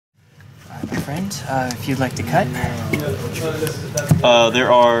my friend, if you'd like to cut.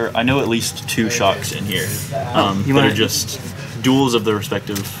 There are, I know, at least 2 shocks in here that are just duels of the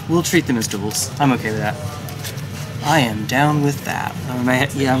respective. We'll treat them as duels. I'm okay with that. I am down with that.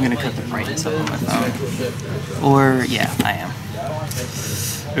 Yeah, I'm gonna cut the brightness up on my phone. Or yeah, I am.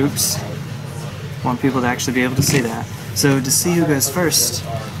 Oops. Want people to actually be able to see that. So to see who goes first,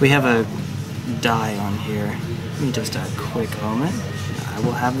 we have a die on here. Give me just a quick moment. I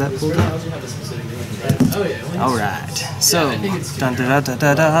will have that pulled up. Alright. So, dun da da da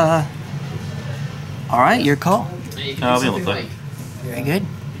da da. Alright, your call. I'll be able to play. Very good.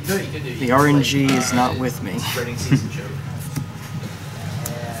 The RNG is not with me.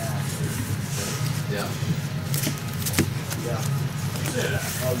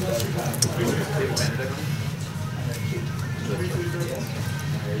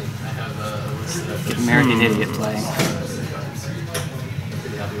 American Idiot playing.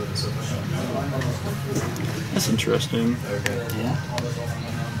 That's interesting. Yeah.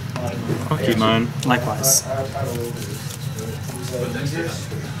 I'll keep mine. Likewise.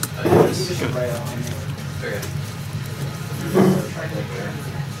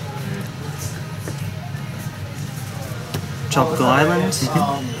 Tropical Island.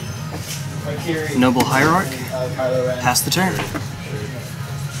 Noble Hierarch. Pass the turn.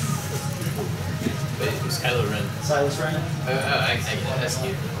 Wait, who's Kylo Ren? Silas Ren? I can ask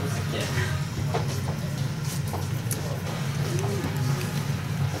you. Yeah.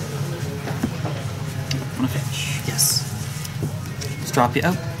 Yes. Just drop you.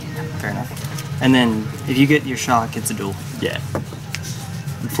 Oh, yeah, fair enough. And then if you get your shock, it's a duel. Yeah.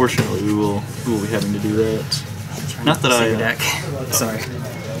 Unfortunately, we will be having to do that. Not that I. Deck. Sorry.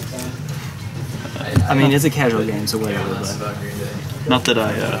 I mean, it's a casual game, so whatever. But not that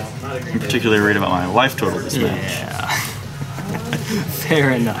I am particularly worried about my life total this match. Yeah.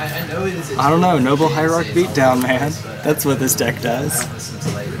 Fair enough. I don't know. Noble Hierarch beatdown, man. That's what this deck does.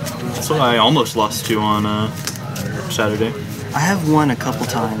 That's what I almost lost to on Saturday. I have won a couple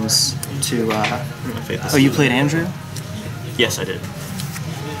times to. Oh, you played Andrew? Yes, I did.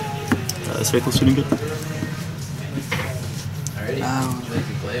 Is Faithless shooting good?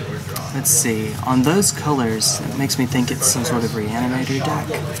 Let's see. On those colors, it makes me think it's some sort of Reanimator deck.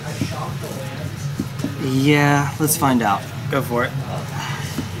 Yeah, let's find out. Go for it.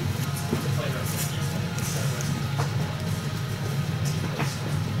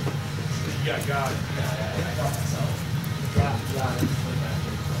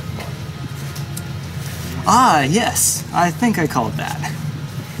 Ah, yes. I think I called that.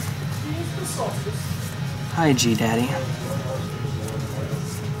 Hi, G-Daddy.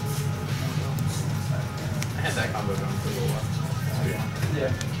 I had that combo going for a little while.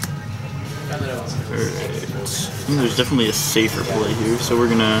 Yeah. Alright. There's definitely a safer play here, so we're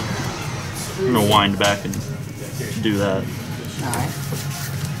gonna wind back and do that. Alright.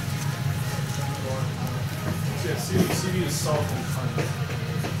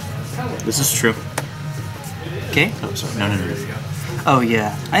 This is true. Okay. Oh, sorry. No. Oh,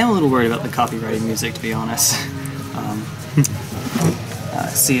 yeah. I am a little worried about the copyrighted music, to be honest.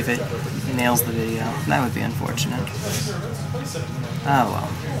 See if it nails the video. That would be unfortunate. Oh, well.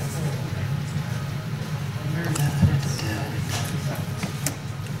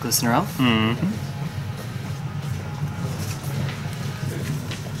 Glistener Elf? Mm-hmm.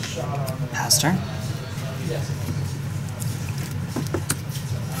 Pass turn.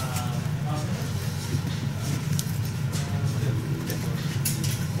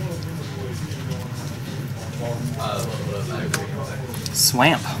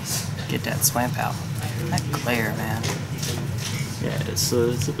 Swamp. Get that swamp out. That glare, man. Yeah, it's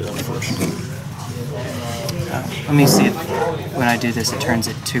a bit unfortunate. Let me see if when I do this it turns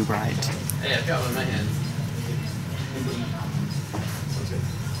it too bright. Hey, I've got one in my hand.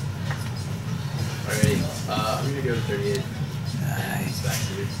 Alrighty, I'm gonna go to 38.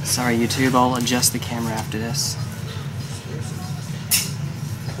 Sorry, YouTube, I'll adjust the camera after this.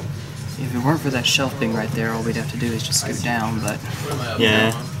 If it weren't for that shelf being right there, all we'd have to do is just scoot down, but...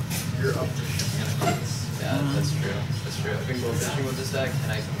 Yeah. Yeah, that's true. That's true. I've been go fishing with this deck,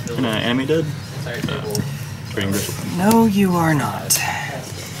 and I can Can I animate dead? entire table. Bring Gristle. No, you are not.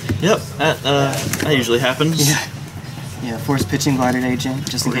 Yep, that usually happens. Yeah. Yeah, force pitching glided agent,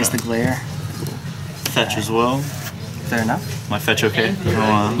 just in case the glare. Fetch as well. Fair enough. My fetch okay?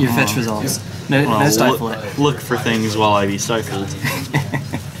 Your fetch resolves. No stifle it. Look for things while I be stifled.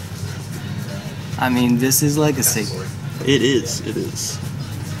 I mean, this is Legacy. It is.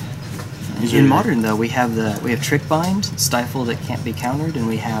 In Modern, though, we have Trick Bind, Stifle that can't be countered, and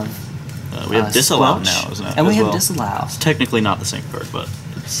we have Disallow Squelch, now, isn't it? And we have Disallow. It's technically not the same card, but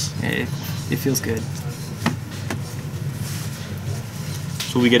It feels good.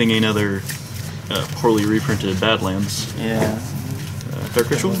 So we'll be getting another poorly reprinted Badlands. Yeah. Dark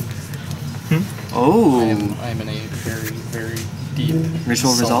Ritual? Oh. I'm in a very, very deep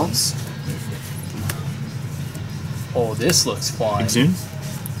Ritual zone. results. Oh, this looks fun. Exhume?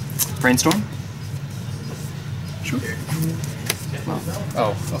 Brainstorm. Sure.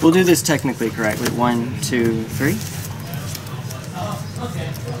 Oh, We'll do this technically correctly. 1, 2, 3.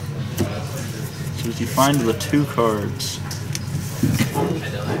 So if you find the 2 cards.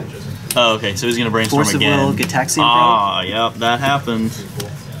 Oh, okay, so he's gonna brainstorm Force of again. Will, Gitaxian Ah, yep, that happened.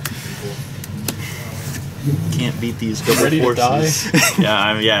 Can't beat these double Ready to forces.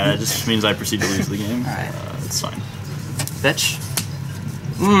 Yeah, that just means I proceed to lose the game. Alright. It's fine. Fetch.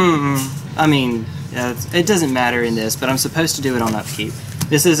 I mean, it doesn't matter in this, but I'm supposed to do it on upkeep.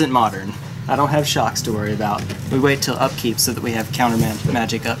 This isn't modern. I don't have shocks to worry about. We wait till upkeep so that we have counter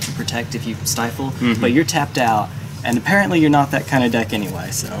magic up to protect if you stifle, but you're tapped out, and apparently you're not that kind of deck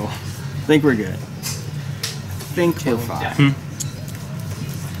anyway, so I think we're good. I think we're fine.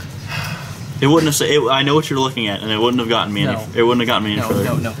 It wouldn't have said. I know what you're looking at, and it wouldn't have gotten me. No. It wouldn't have gotten me any further.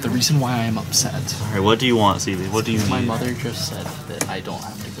 No. The reason why I'm upset. All right, what do you want, Stevie? What do you need? My mother just said that I don't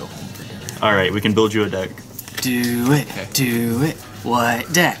have to go home for dinner. All right, we can build you a deck. Do it. Okay. Do it.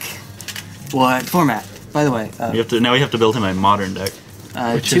 What deck? What format? By the way, We have to build him a modern deck.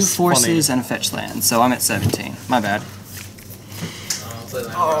 Which 2 is forces funny. and a fetch land, so I'm at 17. My bad.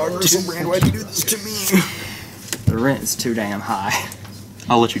 Brand, why'd you do this to me? The rent is too damn high.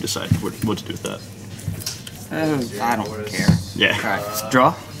 I'll let you decide what to do with that. I don't care. Yeah. Alright,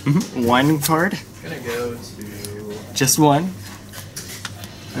 draw. 1 card. I'm gonna go to Just 1.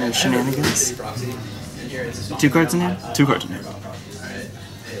 No shenanigans. proxy. And here it's 2 cards in hand. 2 cards in hand.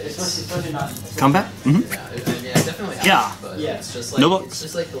 Combat. Yeah, definitely. Yeah. But it's just like No bucks. it's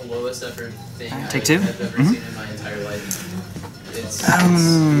just like the lowest effort thing Take 2. I've ever seen in my entire life. It's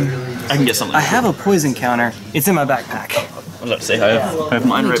literally just I can get something. I have a poison counter. It's in my backpack. I was about to say I have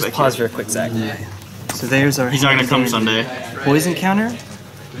mine right back Pause here. for a quick sec. So there's our. He's not gonna come Sunday. Poison counter,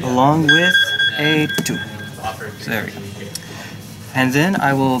 along with a 2. So there we go. And then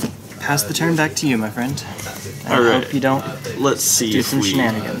I will pass the turn back to you, my friend. I Alright. hope you don't Let's see do if some we.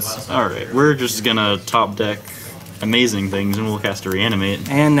 shenanigans. All right, we're just gonna top deck amazing things, and we'll cast a reanimate.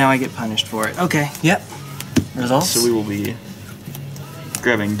 And now I get punished for it. Okay. Yep. Results. So we will be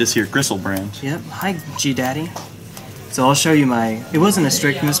grabbing this here Gristlebrand. Yep. Hi, G Daddy. So I'll show you my. It wasn't a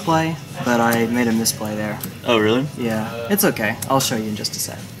strict misplay, but I made a misplay there. Oh, really? Yeah. It's okay. I'll show you in just a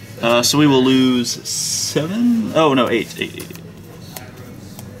sec. So we will lose 7. Oh no, 8. 8.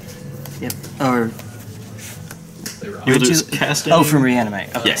 Yep. Or. You will Would do you- casting. Oh, from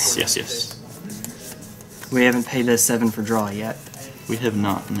reanimate. Okay. Yes. We haven't paid a 7 for draw yet. We have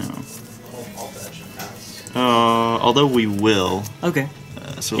not. No. Although we will. Okay.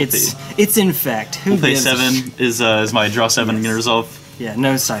 So we'll pay. It's infect. Who We'll pay gives a 7. Is my draw 7 gonna resolve? Yeah,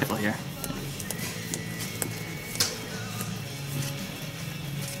 no stifle here.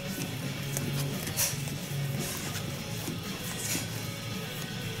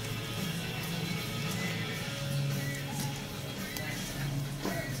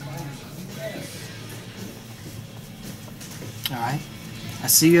 Alright. I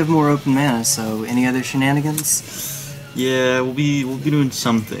see you have more open mana, so any other shenanigans? Yeah, we'll be doing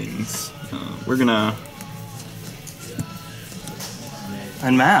some things. We're gonna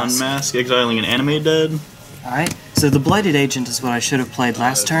Unmask. unmask, exiling an anime dead. Alright, so the Blighted Agent is what I should have played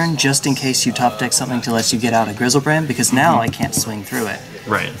last turn, just in case you top deck something to let you get out a Grizzlebrand, because now I can't swing through it.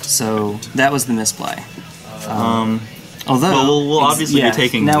 Right. So that was the misplay. Although Well, we'll obviously yeah, be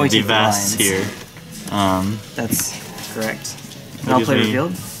taking now we the take the Vasts lions. here. That's correct. And That I'll gives play me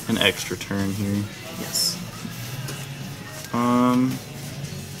revealed. an extra turn here. Yes.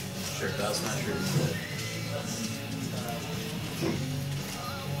 Sure, that's not true.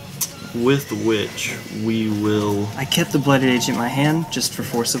 With which we will. I kept the Blooded Agent in my hand just for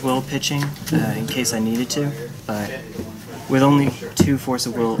Force of Will pitching, in case I needed to, but with only 2 Force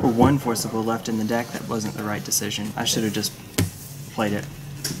of Will, or 1 Force of Will left in the deck, that wasn't the right decision. I should have just played it,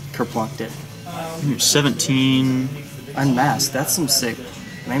 kerplunked it. 17. Unmasked, that's some sick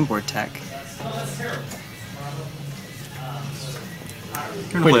mainboard tech.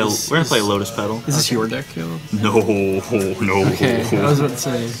 We're gonna play a Lotus Petal. Is this your deck, Caleb? No. Okay, I was about to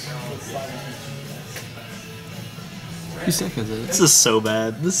say. Whose deck is it? This is so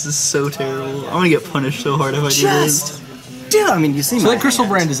bad. This is so terrible. I'm gonna get punished so hard if I do this. Dude, I mean, you see So my that Crystal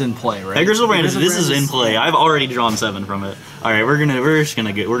hand. Brand is in play, right? Hey, Crystal Brand, this Crystal is Brand in is- play. I've already drawn 7 from it. All right, we're gonna risk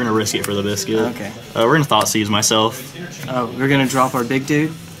it for the biscuit. Okay. We're gonna thought seize myself. Oh, we're gonna drop our big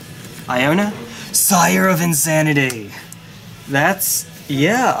dude, Iona, Sire of Insanity. That's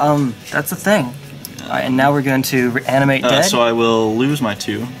that's a thing. All right, and now we're going to animate dead. So I will lose my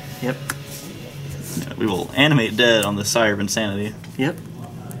 2. Yep. We will animate dead on the Sire of Insanity. Yep.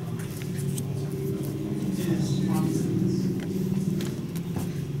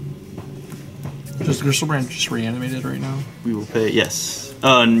 Does the Crystal Brand just reanimated right now? We will pay. Yes.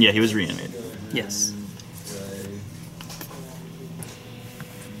 Yeah, he was reanimated. Yes.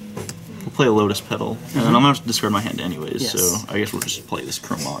 We'll play a Lotus Petal, and then I'm gonna have to discard my hand anyways. Yes. So I guess we'll just play this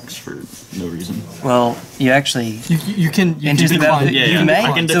Chrome Mox for no reason. Well, you actually You can Into the decline. battle- you may.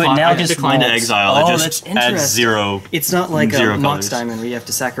 I can So it decline, now I can just decline to rolls. exile. Oh, It that's just interesting. adds 0. It's not like a 0 Mox colors. Diamond where you have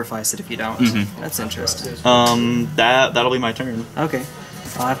to sacrifice it if you don't. Mm-hmm. That's interesting. That'll be my turn. Okay.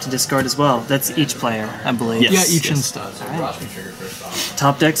 I'll have to discard as well. That's each player, I believe. Yes. Yeah, each Yes. instance.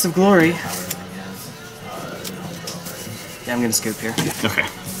 Top decks of glory. Yeah, I'm gonna scoop here. Okay.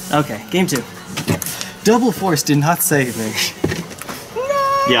 Okay, game 2. Double Force did not save me.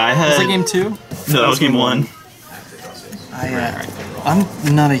 Yeah, I had. Is that game 2? No, that was game 1. I'm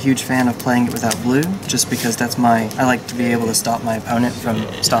not a huge fan of playing it without blue, just because I like to be able to stop my opponent from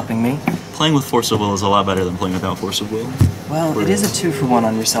stopping me. Playing with Force of Will is a lot better than playing without Force of Will. Well, it is a 2-for-1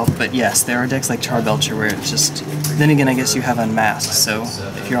 on yourself, but yes, there are decks like Charbelcher where it's just... Then again, I guess you have Unmasked, so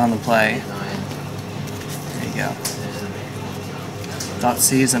if you're on the play... There you go. Thought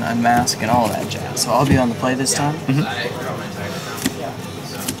Seize and Unmask and all of that jazz. So I'll be on the play this time.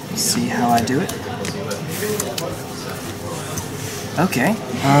 See how I do it. Okay.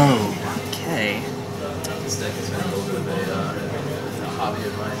 Oh, okay. This deck has been a little bit of a hobby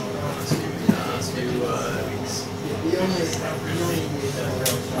of mine.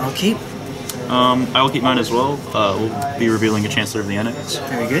 I'll keep. I will keep mine as well. We'll be revealing a Chancellor of the Annex.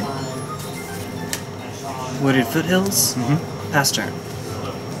 Very good. Wooded Foothills. Pass turn.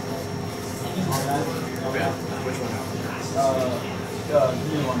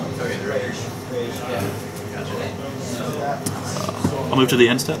 I'll move to the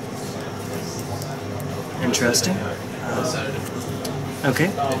end step. Interesting.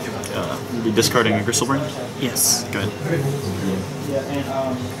 Okay. We'll be discarding a Crystal Brand. Yes. Go ahead.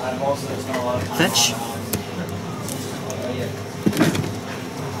 Fetch.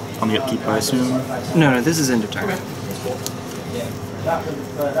 On the upkeep, I assume. No, this is end of turn.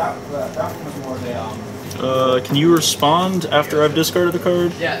 Can you respond after I've discarded a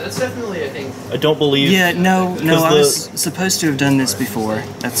card? Yeah, that's definitely, I think, I don't believe. Yeah, no, because I was supposed to have done this before.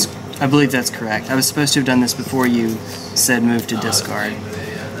 I believe that's correct. I was supposed to have done this before you said move to discard.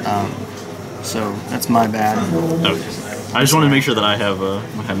 So that's my bad. Okay. I just wanted to make sure that I have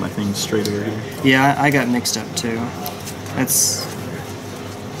my things straight over here. Yeah, I got mixed up too.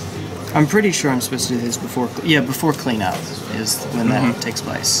 I'm pretty sure I'm supposed to do this before. Yeah, before cleanup is when that takes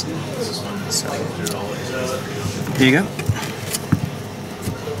place. So here you go.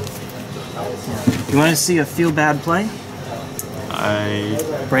 You want to see a feel bad play?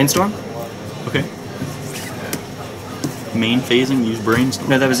 Brainstorm? Okay. Main phasing, use Brainstorm.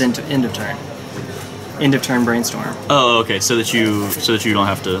 No, that was end of turn. End of turn brainstorm. Oh, okay. So that you don't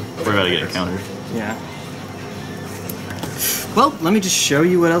have to worry about it getting countered. Yeah. Well, let me just show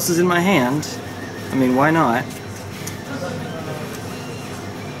you what else is in my hand. I mean, why not?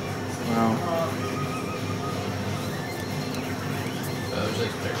 Well.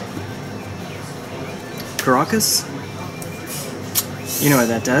 Caracas? You know what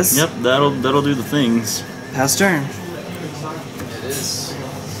that does. Yep, that'll do the things. Pass turn. it is.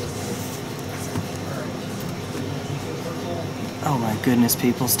 Oh my goodness,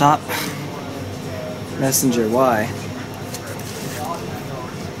 people, stop. Messenger, why?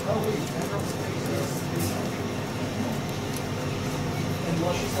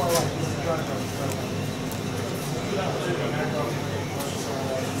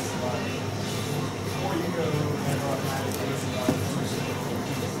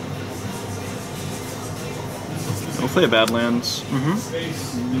 We'll play a Badlands.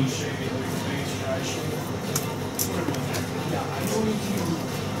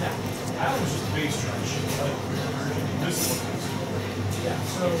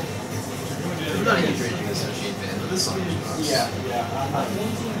 I'm not a huge Raging Associate fan, but this song is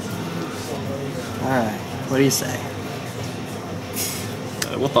Alright, what do you say?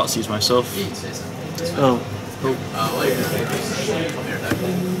 We'll thought seize myself. You can say something. Oh, Well, you're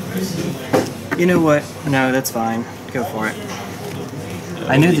not. you know what? No, that's fine. Go for it.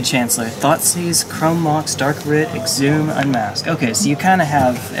 I knew the Chancellor. Thoughtseize, Chrome Mox, Dark Writ, Exhume, Unmask. Okay, so you kind of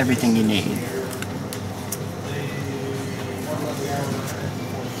have everything you need.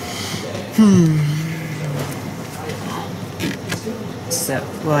 Except,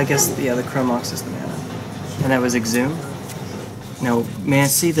 well, I guess, yeah, the Chrome Mox is the mana. And that was Exhume? No, man,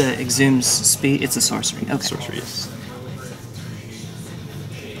 see the Exhume's speed? It's a sorcery. Okay. Sorcery, yes.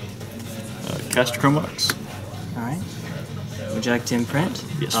 Cast Chrome Mox. Alright. Would you like to imprint?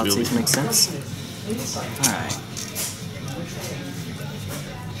 Yes, Thoughtseize really. makes sense. Alright.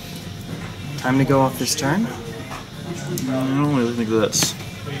 Time to go off this turn. I don't really think that's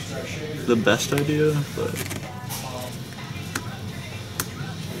the best idea, but...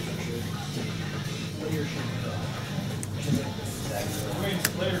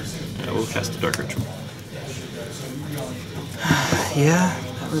 Yeah, we'll cast a Dark Ritual. Yeah,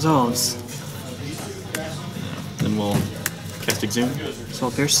 that resolves. Then we'll cast Exhume.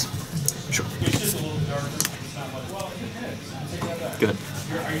 Soul Pierce. Sure. Go ahead.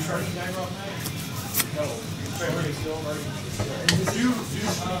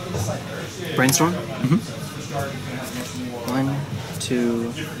 Brainstorm? Mm-hmm. 1,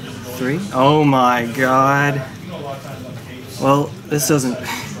 2, 3. Oh my god. Well, this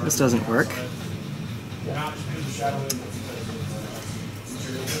doesn't work.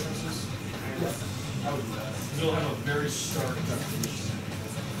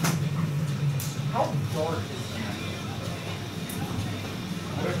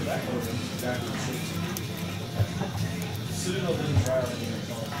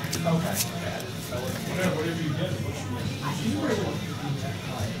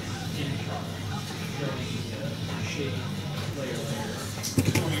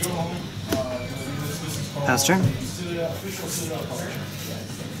 Pass turn.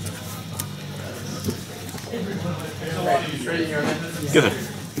 Go ahead.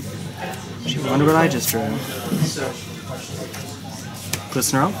 Gee, wonder what I just drew.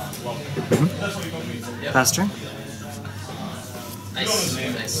 Glistener off. Pass turn. Nice.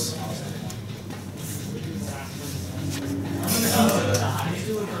 Nice.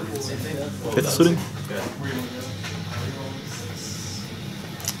 Fifth Suiting.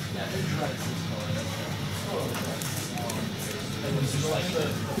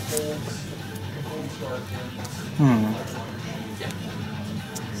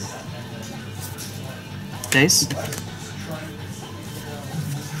 Daze.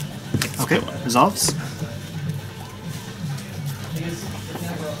 Okay, resolves.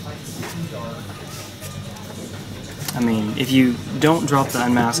 I mean, if you don't drop the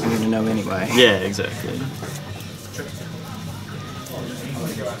unmask, I'm going to know anyway. Yeah, exactly.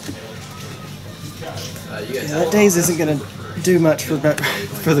 You guys That Daze isn't going to do much for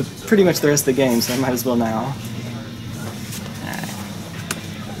the pretty much the rest of the game, so I might as well now.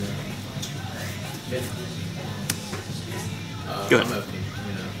 Go ahead.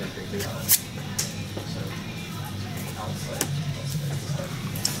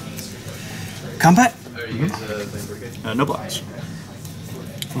 Combat. Are you guys playing board game? No blocks.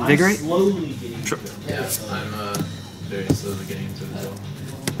 Invigorate. Sure. Yeah, I'm very slowly getting into it as well.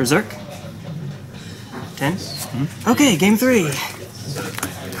 Berserk. 10. Okay, game 3.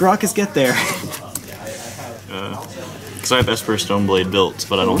 Grokkus, get there. Because I have Esper Stoneblade built,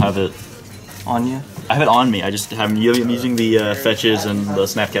 but I don't have it. On you. I have it on me. I just have I'm using the fetches and the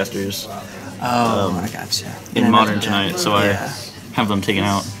snapcasters Oh, I gotcha. in Modern tonight, so I Yeah. have them taken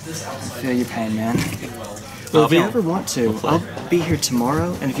out. Feel your pain, man. Well, I'll if be you on. ever want to, play. I'll be here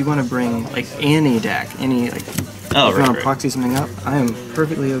tomorrow, and if you want to bring like any deck, any like, Oh, if you right, want to right. proxy something up, I am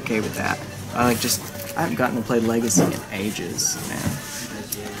perfectly okay with that. I haven't gotten to play Legacy in ages, man.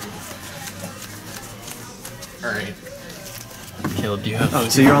 Alright. Caleb, do you have? Oh,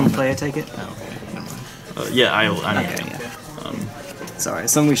 so you're on the play, I take it? Yeah, I'm Okay, yeah. Sorry,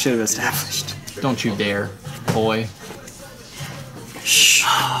 something we should have established. Don't you dare, boy. Shh.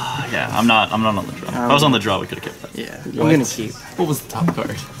 Yeah, I'm not on the draw. If I was on the draw, we could have kept that. Yeah, What? I'm gonna keep. What was the top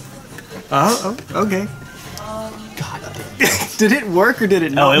card? Oh, okay. God damn. Did it work or did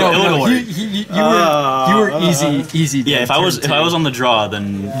it not? it would've worked. You were easy. Yeah, if I was turn two. on the draw,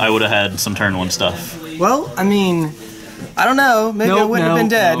 then I would have had some turn 1 stuff. Well, I mean, I don't know. Maybe I wouldn't have been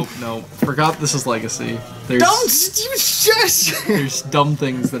dead. No. Forgot this is Legacy. There's, Don't you shush! There's dumb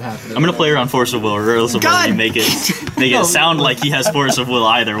things that happen. I'm gonna play around Force of Will, regardless of whether God! you make it sound like he has Force of Will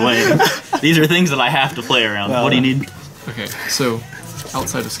either way. These are things that I have to play around. Well, what do you need? Okay, so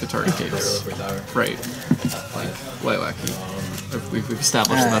outside of Skatari Caves, Tower. right? Like Lilac-y. We've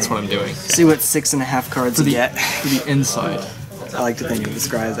established that that's what I'm doing. See what 6.5 cards For you the get. for the inside, I like to think of the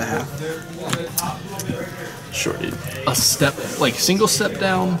scry as a half. Sure, dude. a step, like single step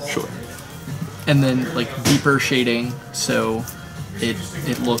down, Sure. and then like deeper shading, so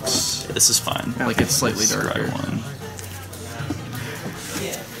it looks This is fine. like it's slightly This is the darker. right one.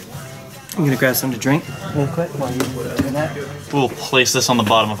 I'm gonna grab some to drink real quick while you're doing that. We'll place this on the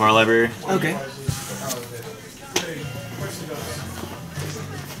bottom of our library. Okay.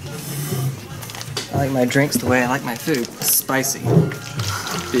 I like my drinks the way I like my food. Spicy.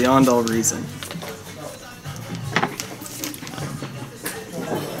 Beyond all reason.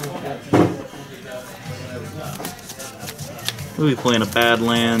 We'll be playing a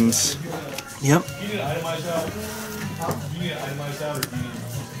Badlands. Yep.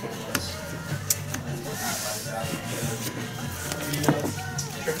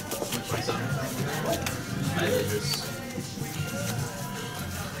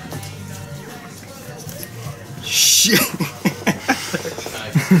 Shit.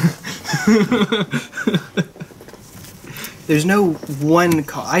 There's no one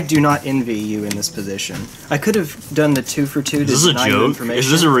call. I do not envy you in this position. I could have done the 2 for 2 to Is this a deny you joke? information.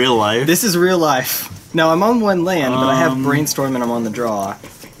 Is this a real life? This is real life. Now I'm on one land, but I have brainstorm and I'm on the draw.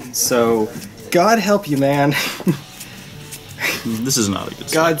 So, God help you, man. This is not a good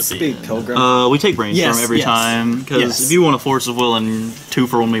spot to be Godspeed, in. Pilgrim. We take brainstorm Yes, every yes. time, because Yes. if you want to force of will and 2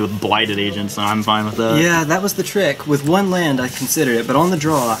 for 1 me with blighted agents, then I'm fine with that. Yeah, that was the trick. With one land, I considered it, but on the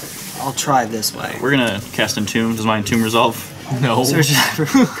draw, I'll try this way. We're gonna cast Entomb. Does my Entomb resolve? No. Search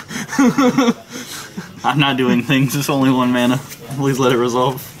I'm not doing things. It's only 1 mana. Please let it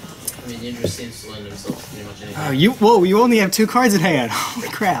resolve. I mean, Indra seems to lend himself to pretty much anything. Whoa, you only have 2 cards in hand. Holy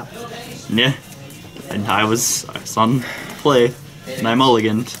crap. Yeah. And I was on play, and I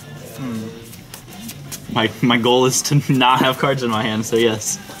mulliganed. My goal is to not have cards in my hand, so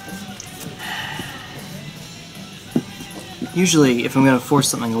yes. Usually, if I'm going to force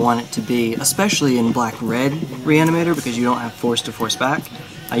something, I want it to be, especially in black-red Reanimator, because you don't have force to force back.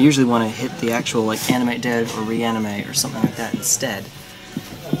 I usually want to hit the actual, like, animate dead or reanimate or something like that instead.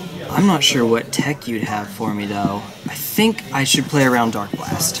 I'm not sure what tech you'd have for me, though. I think I should play around Dark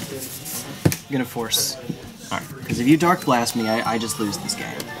Blast. I'm going to force. Alright. Because if you Dark Blast me, I just lose this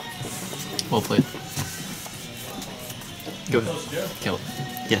game. Well played. Go ahead. Kill it.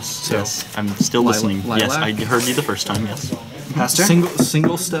 Yes, So, yes. I'm still listening. Lilac? Yes, I heard you the first time, yes. Pastor?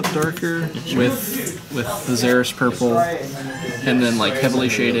 Single step darker with the Xeris purple, and then like heavily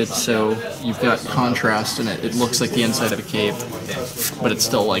shaded, so you've got contrast in it. It looks like the inside of a cave, but it's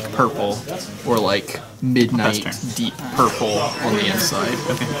still like purple or like midnight That's deep purple on the inside.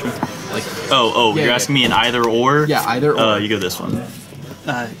 Okay, sure. Like Oh, Yeah, you're yeah. asking me an either or? yeah, either or. You go this one.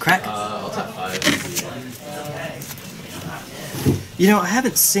 Crack? I'll tap 5. You know, I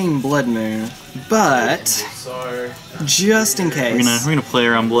haven't seen Blood Moon, but Sorry. just in case, We're gonna play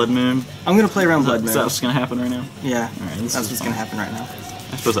around Blood Moon. I'm gonna play around Blood Is Moon. that what's gonna happen right now? Yeah, Alright, this that's is what's fine. gonna happen right now.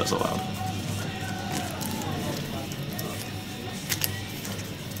 I suppose that's allowed.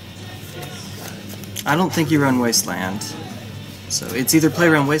 I don't think you run Wasteland, so it's either play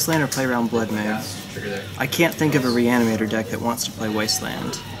around Wasteland or play around Blood Moon. Trigger there. I can't think of a Reanimator deck that wants to play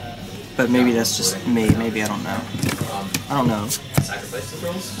Wasteland, but maybe that's just me. Maybe I don't know. I don't know. Sacrifice the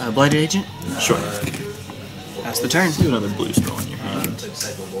rolls. Blighted Agent. Sure. That's the turn. Do another blue scroll in your hand. Play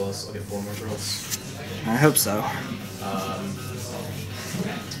Disciple Bolas. I'll get 4 more rolls. I hope so.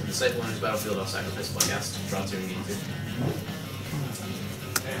 When Disciple enters battlefield, I'll sacrifice my cast. Draw 2 and gain 2.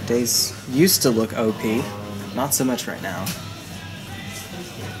 Days used to look OP, not so much right now.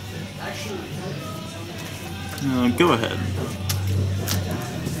 Go ahead.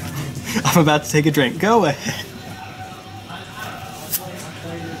 I'm about to take a drink. Go ahead.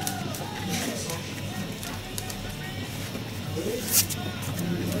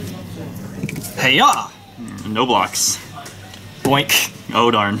 Hey-ya! No blocks. Boink.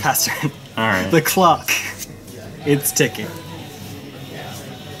 Oh darn. Pass turn. Alright. The clock. It's ticking.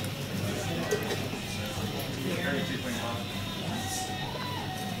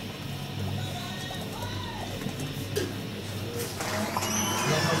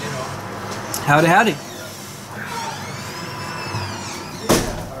 Howdy, howdy.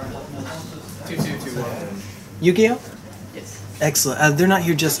 2/2/2/1. Yu-Gi-Oh? Yes. Excellent. They're not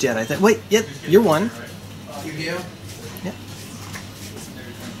here just yet, I think. Wait, yep, you're one. Yu-Gi-Oh? Yep.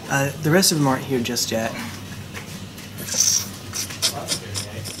 The rest of them aren't here just yet.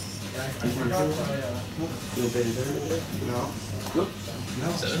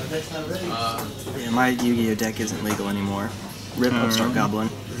 Yeah, my Yu-Gi-Oh deck isn't legal anymore. Rip Upstart Goblin.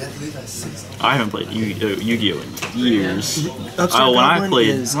 I haven't played Yu-Gi-Oh in years. Upstart When I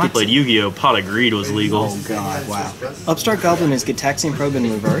Goblin played Yu-Gi-Oh, Pot of Greed was legal. Oh god, wow. Upstart Goblin is Gitaxian Probe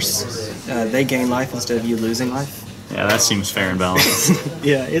in reverse. They gain life instead of you losing life. Yeah, that seems fair and balanced.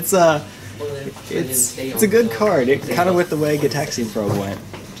 Yeah, it's a good card. It kind of with the way Gitaxian Probe went.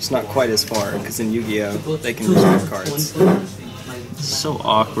 Just not quite as far, because in Yu-Gi-Oh, they can reserve cards. So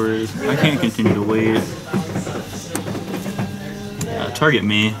awkward. I can't continue to wait. Target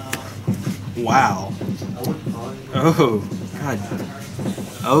me. Wow. Oh, god.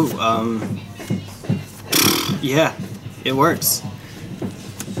 Oh, yeah, it works.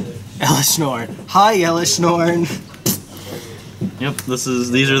 Elishnorn. Hi, Elishnorn. Yep,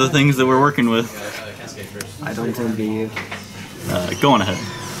 these are the things that we're working with. I don't envy you. Go on ahead.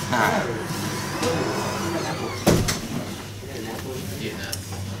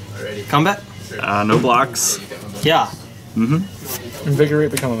 Combat? No blocks. Yeah. Invigorate,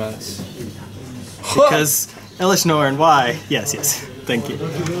 become a menace. Because Elishnorn, why? Yes, thank you.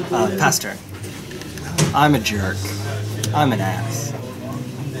 Pass turn. I'm a jerk. I'm an ass.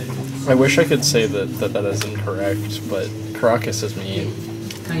 I wish I could say that is incorrect, but Caracas is mean.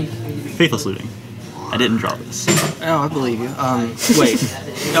 Faithless Looting. I didn't draw this. Oh, I believe you. Wait.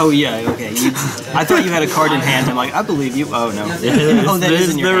 Oh, yeah, okay. I thought you had a card in hand. I'm like, I believe you. Oh, no. Oh, that is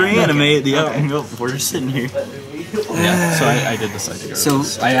in your hand. Reanimate. Okay. Yep, we're just sitting here. Yeah, so I did decide to go. So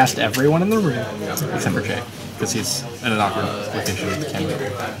I asked everyone in the room, except for Jay, because he's in an awkward location with the camera.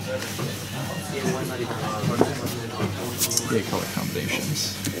 Great color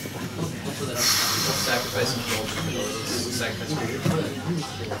combinations.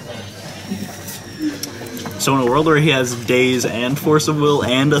 So in a world where he has Daze and Force of Will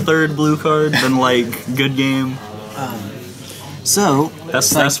and a third blue card, then like good game. So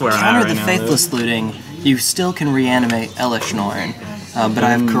That's where I'm at counter right the now. Faithless Looting, you still can reanimate Elishnorn, but I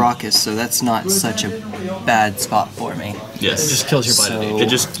have Caracas, so that's not such a bad spot for me. Yes. It just kills your So- body. It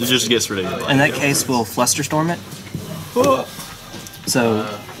just gets rid of it. In that case, we'll Flusterstorm it. So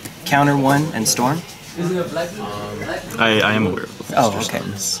counter one and storm. I am aware of the Oh, okay.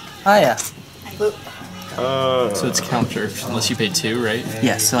 Oh yeah. So it's counter, unless you pay 2, right?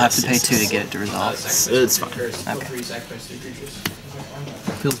 Yes, he'll have to pay 2 to get it to resolve. It's fine. Okay.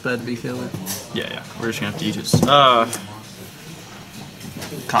 Feels bad to be failed. Yeah. We're just gonna have to use this.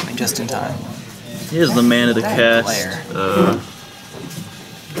 Caught me just in time. Here's the mana to cast. Player.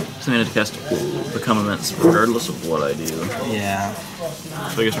 Here's the mana to cast Become Immense, regardless of what I do. Yeah.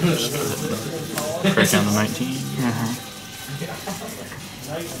 So I guess we're just gonna crack down to 19.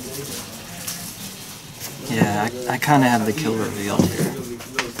 Yeah, I kind of have the kill revealed here.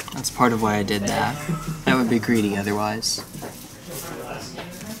 That's part of why I did that. That would be greedy otherwise.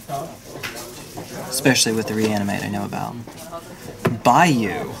 Especially with the reanimate I know about.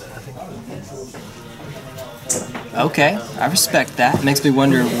 Bayou. Okay, I respect that. Makes me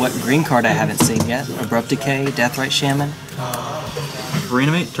wonder what green card I haven't seen yet. Abrupt Decay, Deathrite Shaman.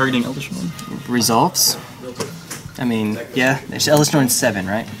 Reanimate, targeting Elishnorn. Resolves? I mean, yeah, there's Elishnorn's 7,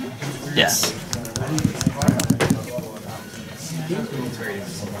 right? Yes.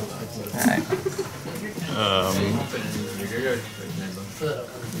 Alright.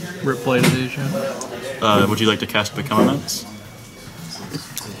 Rip Blade Evasion. Would you like to cast Become Immense?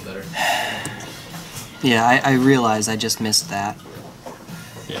 Yeah, I realize I just missed that.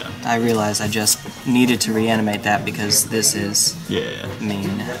 Yeah. I realize I just needed to reanimate that because this is Yeah.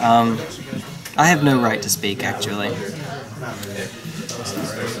 mean. I have no right to speak, actually.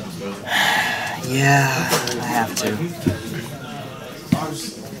 Yeah, I have to.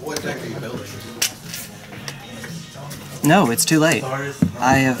 No, it's too late.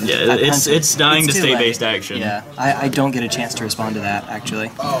 I have. Yeah, I've hunted. it's dying It's to too stay late. based action. Yeah, I don't get a chance to respond to that,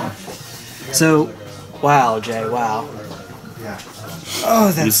 actually. So, wow, Jay, wow.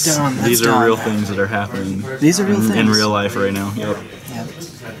 Oh, that's dumb. That's These are dumb. real things that are happening. These are real things. In real life right now. Yep. Yep.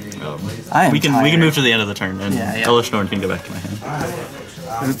 I am We can tired. move to the end of the turn, and Yeah. Elishnorn can go back to my hand.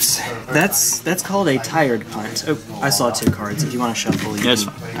 Oops. That's called a tired punt. Oh, I saw 2 cards. If you want to shuffle, you Yeah, it's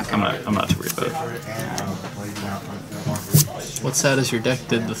can. fine. I'm not too worried about it. What's sad is your deck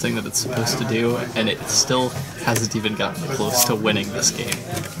did the thing that it's supposed to do, and it still hasn't even gotten close to winning this game.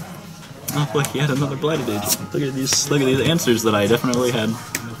 Oh, look, he had another Blighted Age. Look at these answers that I definitely had.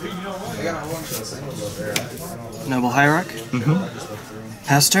 Noble Hierarch.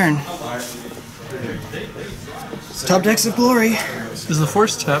 Pass turn. Top decks of glory. Is the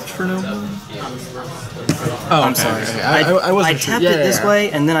force tapped for Noble? Oh, I'm sorry. I wasn't I sure. tapped it this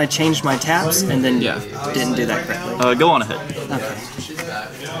way, and then I changed my taps, and then Yeah. didn't do that correctly. Go on ahead. Okay.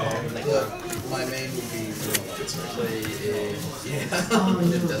 My main would be play a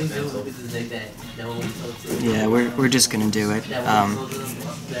Yeah, we're just gonna do it.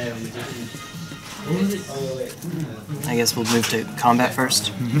 I guess we'll move to combat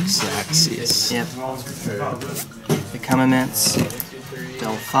first. Xaxis. Yep. Become immense.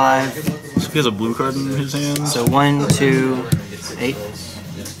 Deal 5. So he has a blue card in his hand. So 1, 2, 8.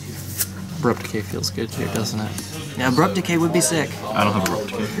 Abrupt Decay feels good here, doesn't it? Yeah, Abrupt Decay would be sick. I don't have abrupt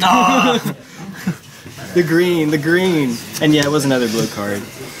decay. Ah! The green. And yeah, it was another blue card.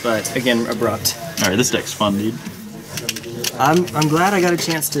 But again, Abrupt. Alright, this deck's fun, dude. I'm glad I got a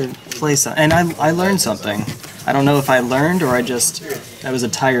chance to play some, and I learned something. I don't know if I learned or I was a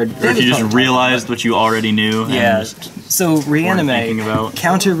tired. Or if you just realized what you already knew. Yeah. So thinking reanimate, about.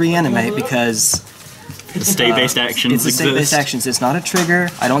 counter reanimate because The state-based actions it's the state-based actions. It's not a trigger.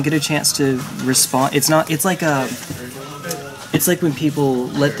 I don't get a chance to respond. It's not. It's like a. It's like when people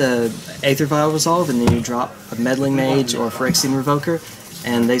let the Aether Vial resolve and then you drop a Meddling Mage or a Phyrexian Revoker,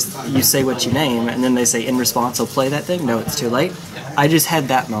 and you say what you name, and then they say in response I'll play that thing. No, it's too late. I just had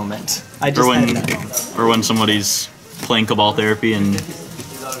that moment. Or when somebody's playing Cabal Therapy, and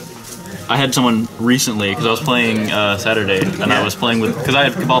I had someone recently because I was playing Saturday, and I was playing with because I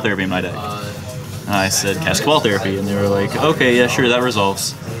had Cabal Therapy in my deck. And I said cast Cabal Therapy, and they were like, okay, yeah, sure, that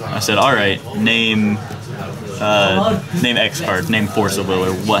resolves. I said, all right, name X card, name Force of Will,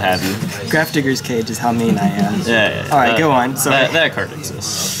 or what have you. Grafdigger's Cage is how mean I am. Yeah. All right, go on. Sorry. That card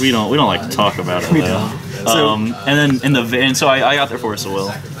exists. We don't like to talk about it. We though. don't. So, And then so I got their Force of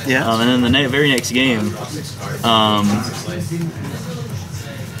Will. Yeah. And then the very next game,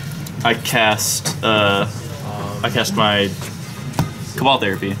 I cast my Cabal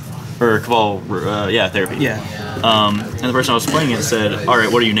Therapy, or Cabal Therapy. Yeah. And the person I was playing it said, "All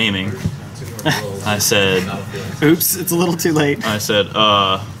right, what are you naming?" I said, "Oops, it's a little too late." I said,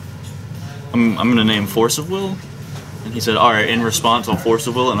 I'm gonna name Force of Will." And he said, all right, in response, I'll Force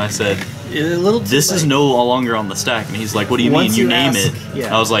of Will. And I said, A little too this late. is no longer on the stack. And he's like, what do you Once mean? You name ask, it.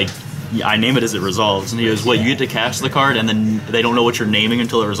 yeah. I was like, yeah, I name it as it resolves. And he goes, what, you get to cast the card and then they don't know what you're naming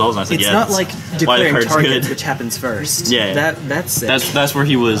until it resolves? And I said, It's yeah, not like declaring card's targets, good. which happens first. Yeah. That's sick. That's where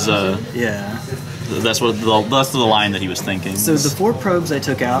he was, yeah. that's the line that he was thinking. So the 4 probes I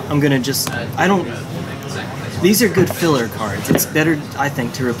took out, I'm gonna these are good filler cards. It's better, I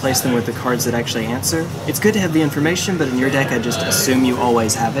think, to replace them with the cards that actually answer. It's good to have the information, but in your deck I just assume you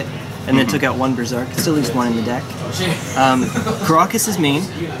always have it. And then took out 1 Berserk, still leaves 1 in the deck. Caracas is mean,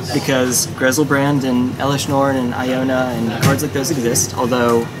 because Griselbrand and Elish Norn and Iona and cards like those exist,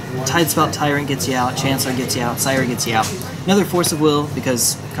 although Tidespout Tyrant gets you out, Chancellor gets you out, Sire gets you out. Another Force of Will,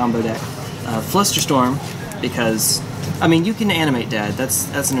 because combo deck. Flusterstorm, because, I mean, you can animate Dad,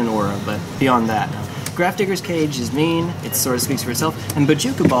 that's in an aura, but beyond that. Grafdigger's Cage is mean, it sort of speaks for itself, and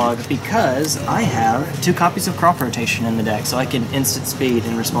Bojuka Bog because I have 2 copies of Crop Rotation in the deck, so I can instant speed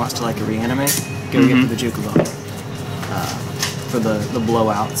in response to like a reanimate, go get the Bojuka Bog for the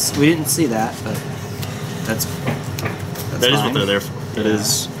blowouts. We didn't see that, but that's That is fine. what they're there for.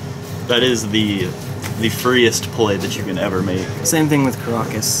 That is the freest play that you can ever make. Same thing with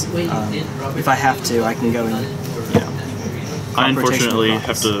Caracas. If I have to, I can go in. I unfortunately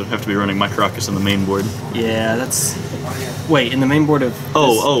Crop have to be running my Caracas in the main board. Yeah, that's. Wait, in the main board of.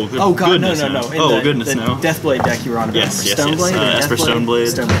 Oh, God, goodness no. no. In Oh, the, goodness the no. Deathblade deck you were on about. Yes. Stoneblade? As for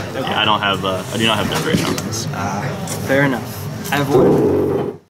Stoneblade, Stoneblade. Okay. yeah, I do not have Death Ray Shaman's. Fair enough. I have 1.